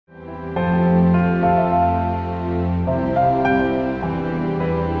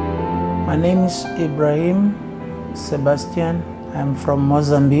My name is Ibrahim, Sebastian. I'm from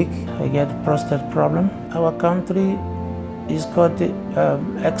Mozambique. I get prostate problem. Our country is got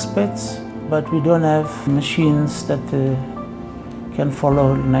experts, but we don't have machines that can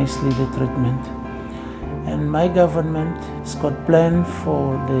follow nicely the treatment. And my government has got plan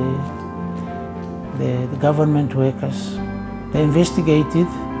for the government workers. They investigated,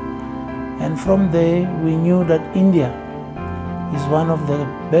 and from there we knew that India is one of the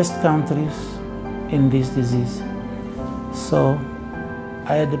best countries in this disease. So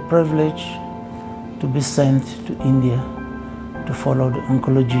I had the privilege to be sent to India to follow the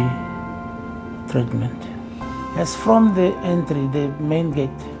oncology treatment. As from the entry, the main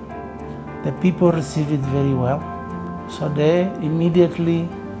gate, the people received it very well. So there immediately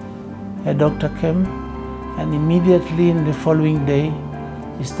a doctor came, and immediately in the following day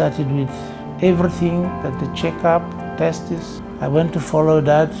he started with everything, that the checkup, tests. I went to follow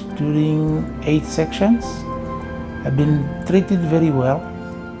that during 8 sections. I've been treated very well.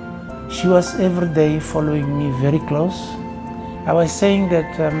 She was every day following me very close. I was saying that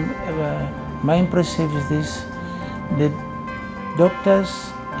my impression is this: the doctors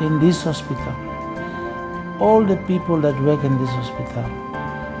in this hospital, all the people that work in this hospital,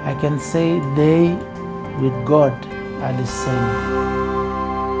 I can say they with God are the same.